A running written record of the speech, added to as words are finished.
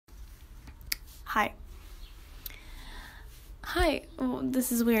Hi. Hi. Oh, this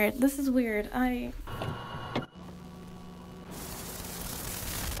is weird. Okay.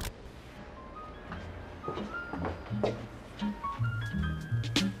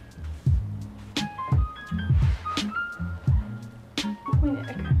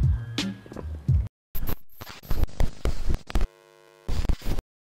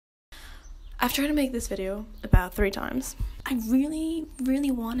 I've tried to make this video about 3 times. I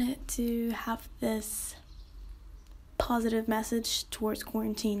really wanted to have this positive message towards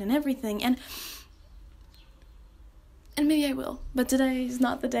quarantine and everything, and maybe I will, but today is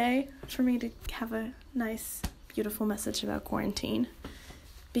not the day for me to have a nice, beautiful message about quarantine,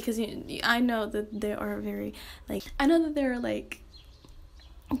 because I know that there are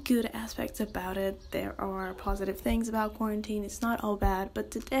good aspects about it. There are positive things about quarantine. It's not all bad,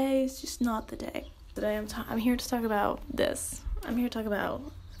 but today is just not the day. Today I'm here to talk about this. I'm here to talk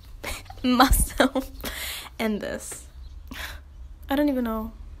about myself and this. I don't even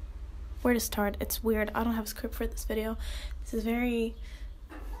know where to start. It's weird. I don't have a script for this video. This is very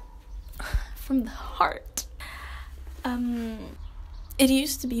from the heart. It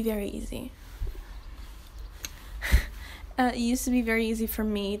used to be very easy. It used to be very easy for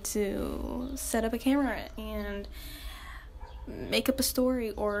me to set up a camera and make up a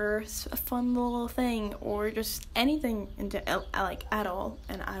story or a fun little thing or just anything at all,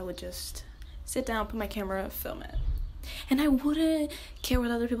 and I would just sit down, put my camera, film it. And I wouldn't care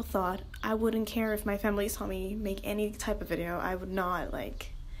what other people thought. I wouldn't care if my family saw me make any type of video. I would not,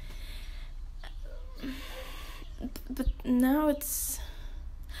 but now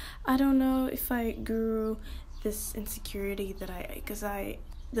I don't know if I grew this insecurity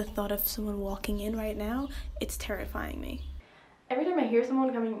the thought of someone walking in right now, it's terrifying me. Every time I hear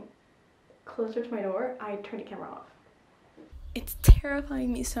someone coming closer to my door, I turn the camera off. It's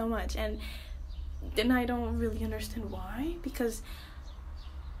terrifying me so much, and then I don't really understand why, because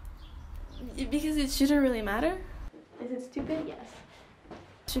it shouldn't really matter. Is it stupid? Yes.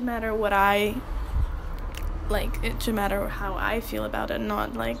 It should matter it should matter how I feel about it,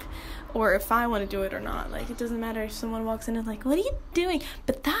 not or if I want to do it or not. It doesn't matter if someone walks in and what are you doing?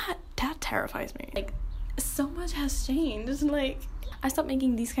 But that terrifies me. So much has changed. I stopped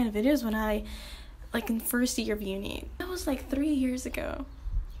making these kind of videos when I in first year of uni. That was 3 years ago.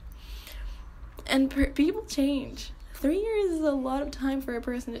 And people change. 3 years is a lot of time for a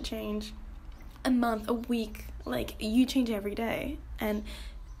person to change. A month, a week, you change every day. And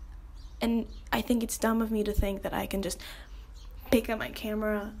I think it's dumb of me to think that I can just pick up my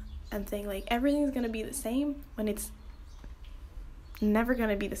camera and think everything's gonna be the same when it's never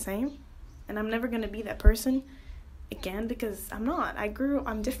gonna be the same, and I'm never gonna be that person again, because I'm not.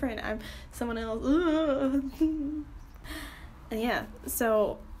 I'm different. I'm someone else. And yeah,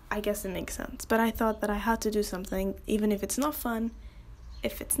 so I guess it makes sense. But I thought that I had to do something, even if it's not fun,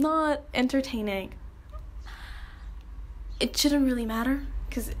 if it's not entertaining. It shouldn't really matter,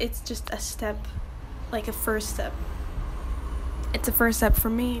 because it's just a step, a first step. It's a first step for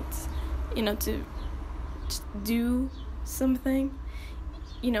me, to just do something,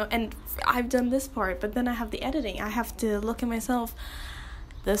 and I've done this part, but then I have the editing. I have to look at myself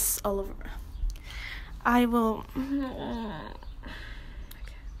this all over. I will...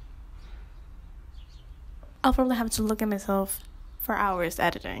 I'll probably have to look at myself for hours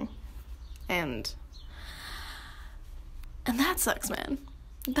editing, and that sucks, man.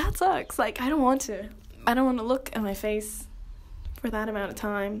 That sucks. I don't want to look at my face for that amount of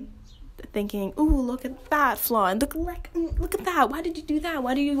time, thinking, "Ooh, look at that flaw," and look at that. Why did you do that?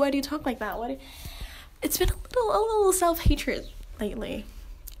 Why do you talk like that? It's been a little self-hatred lately,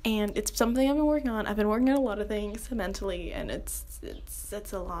 and it's something I've been working on. I've been working on a lot of things mentally, and it's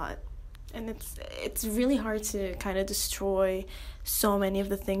a lot, and it's really hard to kind of destroy so many of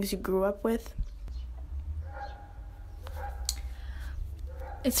the things you grew up with.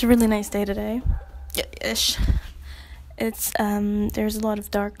 It's a really nice day today, ish. It's there's a lot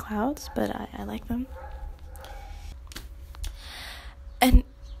of dark clouds, but I like them. And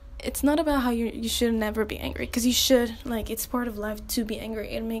it's not about how you should never be angry, because you should. It's part of life to be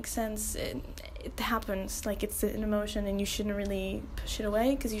angry. It makes sense. It happens. It's an emotion, and you shouldn't really push it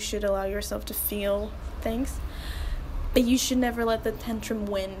away, because you should allow yourself to feel things. But you should never let the tantrum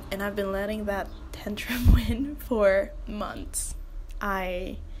win. And I've been letting that tantrum win for months.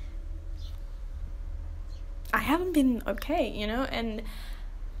 I haven't been okay, and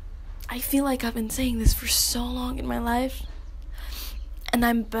I feel like I've been saying this for so long in my life, and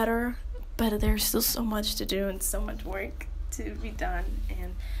I'm better, but there's still so much to do and so much work to be done,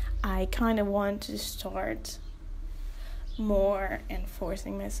 and I kind of want to start more and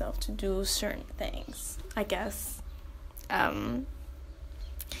forcing myself to do certain things, I guess.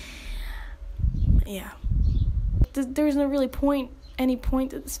 Yeah. There's no really any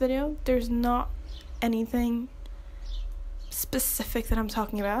point to this video. There's not anything specific that I'm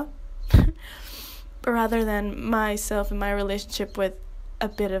talking about. But rather than myself and my relationship with a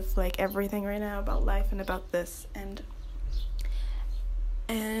bit of like everything right now about life and about this,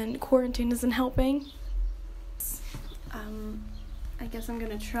 and quarantine isn't helping. I guess I'm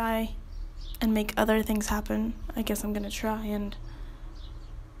gonna try and make other things happen. I guess I'm gonna try and,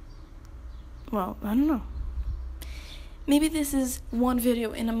 well, I don't know. Maybe this is one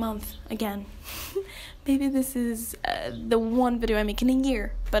video in a month again. Maybe this is the one video I make in a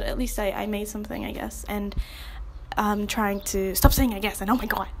year, but at least I made something, I guess. And I'm trying to stop saying I guess, and oh my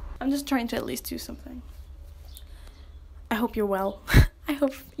god, I'm just trying to at least do something. I hope you're well. I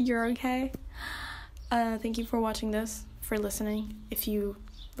hope you're okay. Thank you for watching this, for listening, if you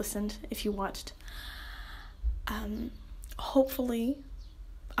listened, if you watched. Hopefully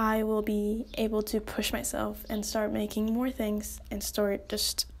I will be able to push myself and start making more things and start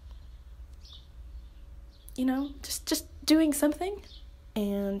just doing something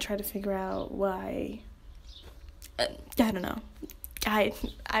and try to figure out why. I don't know. I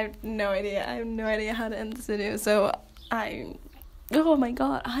have no idea. I have no idea how to end this video, so oh my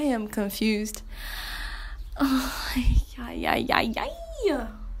god, I am confused. Oh,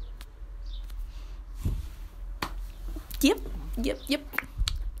 Yep.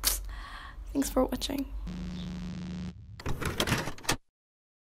 Thanks for watching.